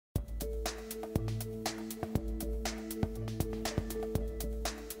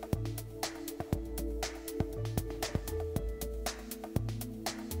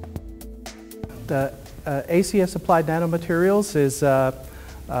ACS Applied Nanomaterials is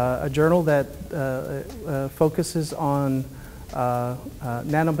a journal that focuses on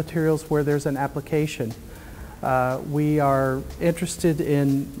nanomaterials where there's an application. We are interested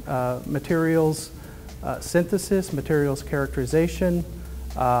in materials synthesis, materials characterization,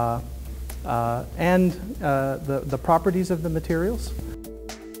 and the properties of the materials.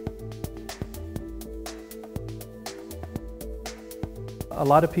 A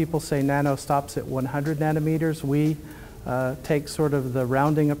lot of people say nano stops at 100 nanometers. We take sort of the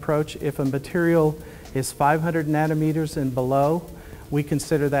rounding approach. If a material is 500 nanometers and below, we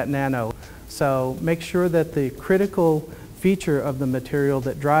consider that nano. So make sure that the critical feature of the material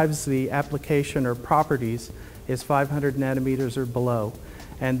that drives the application or properties is 500 nanometers or below.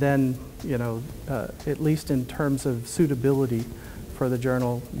 And then, you know, at least in terms of suitability for the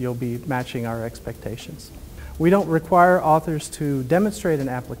journal, you'll be matching our expectations. We don't require authors to demonstrate an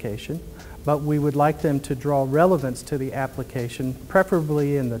application, but we would like them to draw relevance to the application,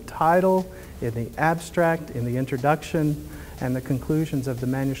 preferably in the title, in the abstract, in the introduction, and the conclusions of the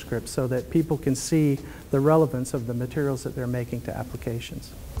manuscript, so that people can see the relevance of the materials that they're making to applications.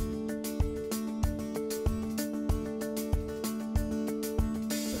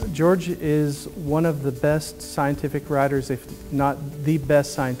 George is one of the best scientific writers, if not the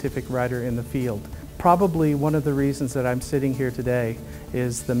best scientific writer in the field. Probably one of the reasons that I'm sitting here today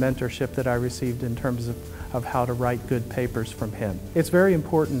is the mentorship that I received in terms of how to write good papers from him. It's very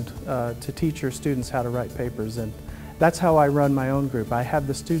important to teach your students how to write papers, and that's how I run my own group. I have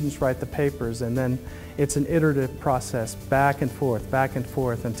the students write the papers, and then it's an iterative process, back and forth,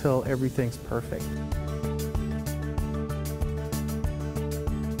 until everything's perfect.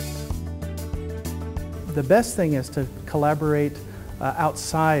 The best thing is to collaborate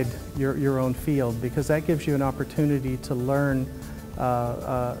outside your own field, because that gives you an opportunity to learn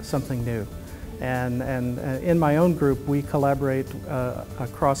something new. And in my own group, we collaborate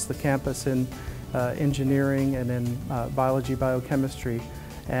across the campus in engineering and in biology, biochemistry.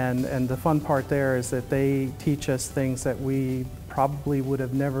 And the fun part there is that they teach us things that we probably would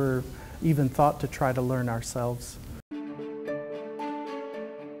have never even thought to try to learn ourselves.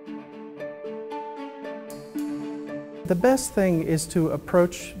 The best thing is to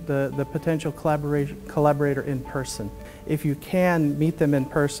approach the potential collaborator in person. If you can meet them in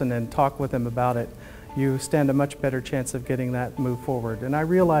person and talk with them about it, you stand a much better chance of getting that move forward. And I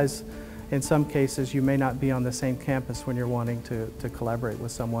realize in some cases you may not be on the same campus when you're wanting to collaborate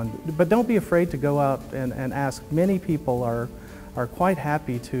with someone. But don't be afraid to go out and ask. Many people are quite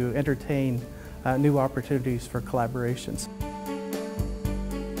happy to entertain new opportunities for collaborations.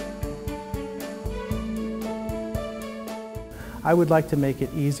 I would like to make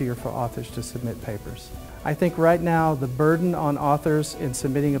it easier for authors to submit papers. I think right now the burden on authors in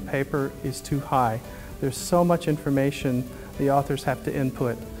submitting a paper is too high. There's so much information the authors have to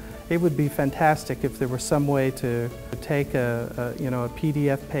input. It would be fantastic if there was some way to take a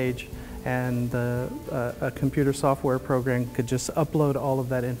PDF page and a computer software program could just upload all of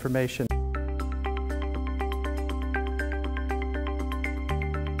that information.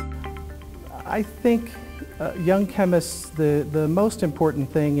 I think young chemists, the most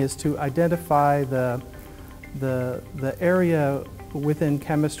important thing is to identify the area within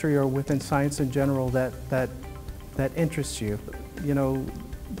chemistry or within science in general that interests you. You know,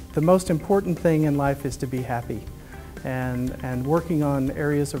 the most important thing in life is to be happy, and working on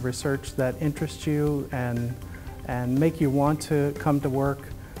areas of research that interest you and make you want to come to work.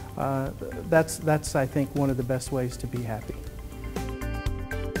 That's I think one of the best ways to be happy.